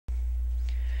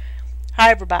Hi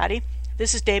everybody,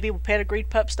 this is Debbie with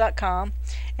PedigreedPups.com,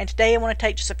 and today I want to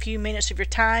take just a few minutes of your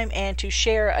time and to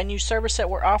share a new service that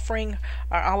we're offering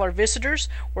all our visitors.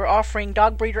 We're offering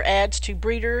dog breeder ads to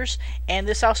breeders, and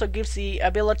this also gives the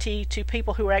ability to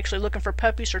people who are actually looking for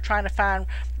puppies or trying to find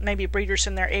maybe breeders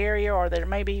in their area or that are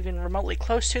maybe even remotely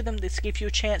close to them. This gives you a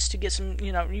chance to get some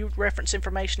new reference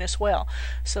information as well.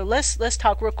 So let's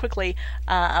talk real quickly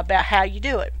about how you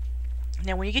do it.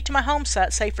 Now when you get to my home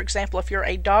site, say for example if you're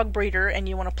a dog breeder and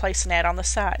you want to place an ad on the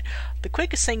site, the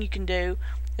quickest thing you can do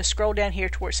is scroll down here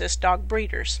to where it says dog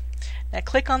breeders. Now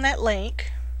click on that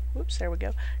link. Whoops, there we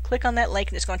go. Click on that link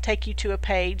and it's going to take you to a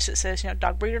page that says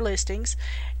dog breeder listings,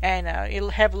 and it'll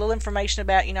have a little information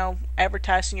about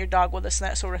advertising your dog with us and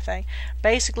that sort of thing.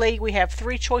 Basically we have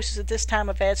three choices at this time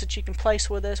of ads that you can place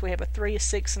with us. We have a 3, a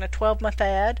 6, and a 12-month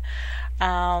ad.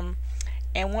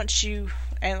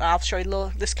 And I'll show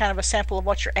you this kind of a sample of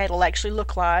what your ad will actually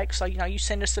look like. So you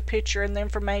send us the picture and the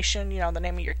information, the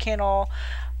name of your kennel,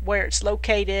 where it's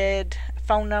located,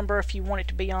 phone number if you want it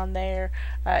to be on there,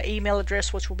 email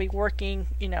address which will be working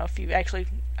if you actually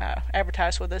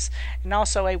advertise with us, and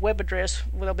also a web address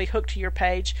will be hooked to your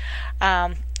page.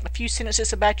 A few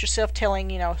sentences about yourself,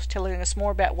 telling us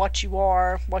more about what you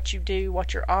are, what you do,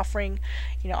 what you're offering.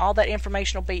 All that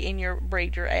information will be in your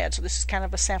breeder ad. So this is kind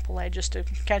of a sample ad just to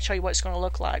kind of show you what it's going to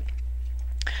look like.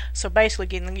 So basically,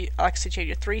 again, like I said, you have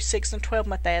your 3, 6, and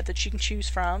 12-month ad that you can choose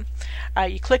from.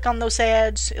 You click on those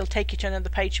ads, it'll take you to another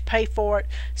page. You pay for it,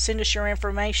 send us your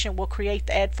information, we'll create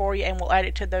the ad for you, and we'll add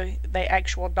it to the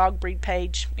actual dog breed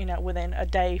page within a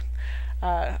day,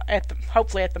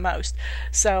 hopefully at the most.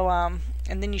 So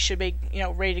and then you should be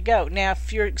ready to go. Now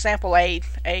if you're, example, a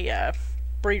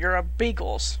breeder of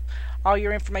beagles, all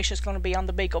your information is going to be on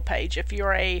the beagle page. If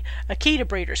you're a Akita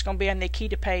breeder, it's going to be on the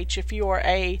Akita page. If you're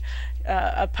a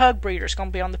pug breeder, it's going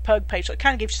to be on the pug page. So it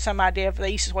kind of gives you some idea of the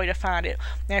easiest way to find it.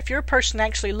 Now if you're a person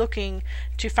actually looking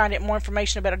to find out more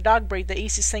information about a dog breed, the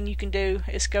easiest thing you can do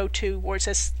is go to where it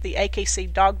says the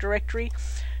AKC dog directory.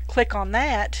 Click on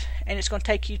that and it's going to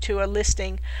take you to a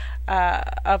listing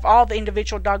of all the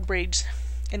individual dog breeds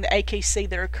in the AKC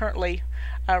that are currently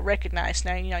recognized.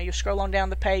 Now you scroll on down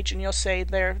the page and you'll see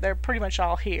they're pretty much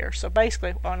all here. So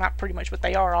basically, well, not pretty much, but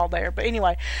they are all there. But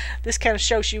anyway, this kind of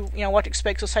shows you what to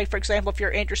expect. So say for example if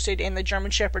you're interested in the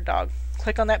German Shepherd dog,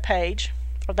 click on that page,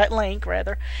 or that link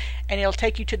rather, and it'll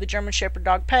take you to the German Shepherd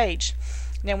dog page.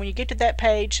 Now when you get to that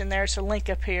page, and there's a link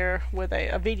up here with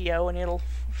a video, and it'll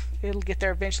get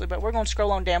there eventually, but we're going to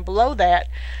scroll on down below that.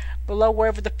 Below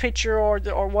wherever the picture or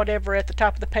whatever at the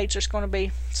top of the page, there's going to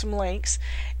be some links,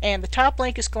 and the top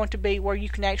link is going to be where you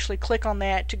can actually click on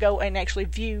that to go and actually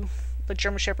view the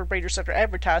German Shepherd breeders that are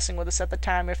advertising with us at the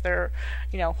time, if there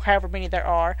are however many there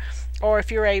are. Or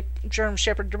if you're a German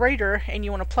Shepherd breeder and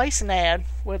you want to place an ad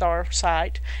with our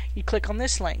site, you click on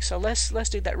this link. So let's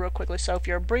do that real quickly. So if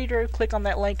you're a breeder, click on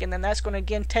that link, and then that's going to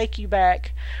again take you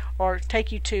back, or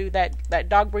take you to that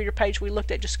dog breeder page we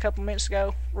looked at just a couple minutes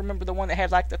ago. Remember the one that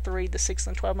had like the 3, the 6,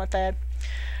 and 12-month ad?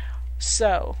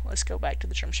 So let's go back to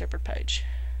the German Shepherd page.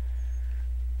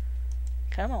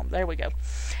 Come on, there we go.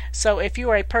 So if you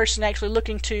are a person actually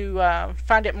looking to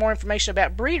find out more information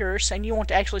about breeders and you want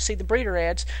to actually see the breeder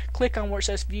ads, click on where it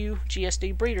says View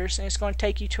GSD Breeders, and it's going to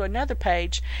take you to another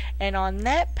page, and on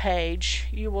that page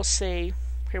you will see,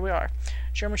 here we are,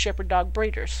 German Shepherd dog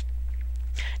breeders.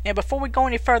 Now before we go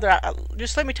any further,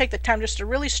 just let me take the time just to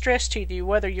really stress to you,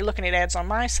 whether you're looking at ads on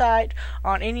my site,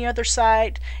 on any other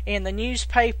site, in the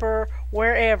newspaper,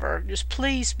 wherever, just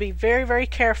please be very, very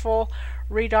careful.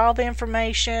 Read all the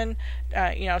information,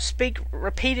 speak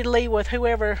repeatedly with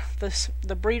whoever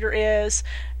the breeder is.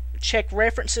 Check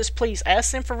references. Please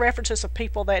ask them for references of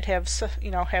people that have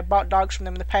bought dogs from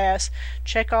them in the past.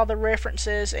 Check all the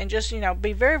references, and just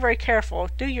be very, very careful.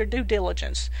 Do your due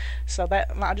diligence. So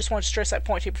that, I just want to stress that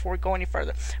point to you before we go any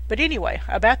further. But anyway,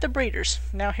 about the breeders.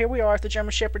 Now here we are at the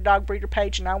German Shepherd dog breeder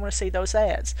page, and I want to see those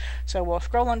ads. So we'll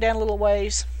scroll on down a little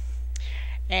ways,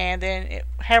 and then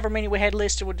however many we had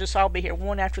listed will just all be here,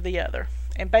 one after the other.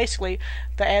 And basically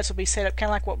the ads will be set up kind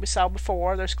of like what we saw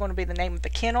before. There's going to be the name of the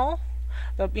kennel.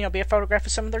 There'll be a photograph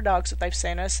of some of their dogs that they've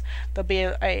sent us. There'll be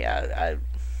a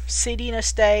city and a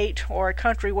state or a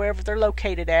country wherever they're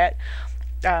located at,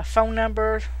 phone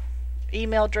number,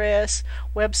 email address,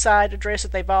 website address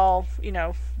that they've all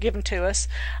given to us,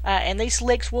 and these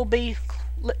links will be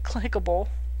clickable.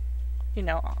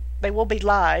 They will be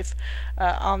live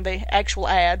on the actual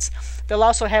ads. They'll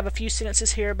also have a few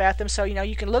sentences here about them, so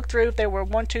you can look through if there were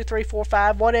 1, 2, 3, 4,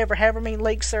 5, whatever, however many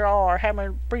links there are, how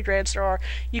many breeder ads there are.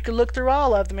 You can look through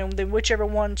all of them, and then whichever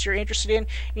ones you're interested in,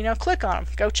 click on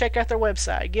them. Go check out their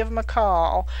website, give them a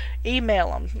call,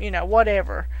 email them,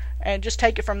 whatever. and just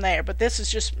take it from there. But this is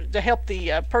just to help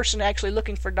the person actually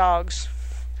looking for dogs,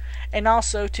 and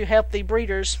also to help the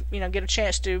breeders, get a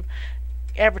chance to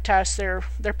advertise their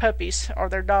puppies or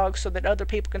their dogs so that other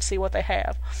people can see what they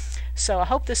have. So I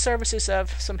hope this service is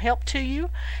of some help to you,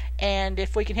 and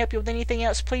if we can help you with anything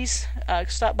else, please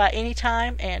stop by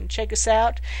anytime and check us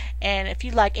out. And if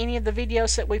you like any of the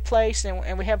videos that we place,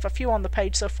 and we have a few on the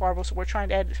page so far, so we're trying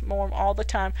to add more all the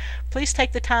time, please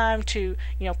take the time to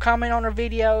comment on our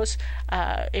videos.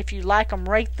 If you like them,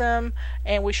 rate them,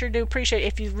 and we sure do appreciate it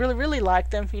if you really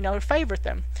like them, favorite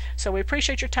them. So we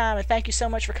appreciate your time, and thank you so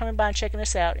much for coming by and checking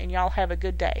us out, and y'all have a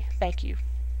good day. Thank you.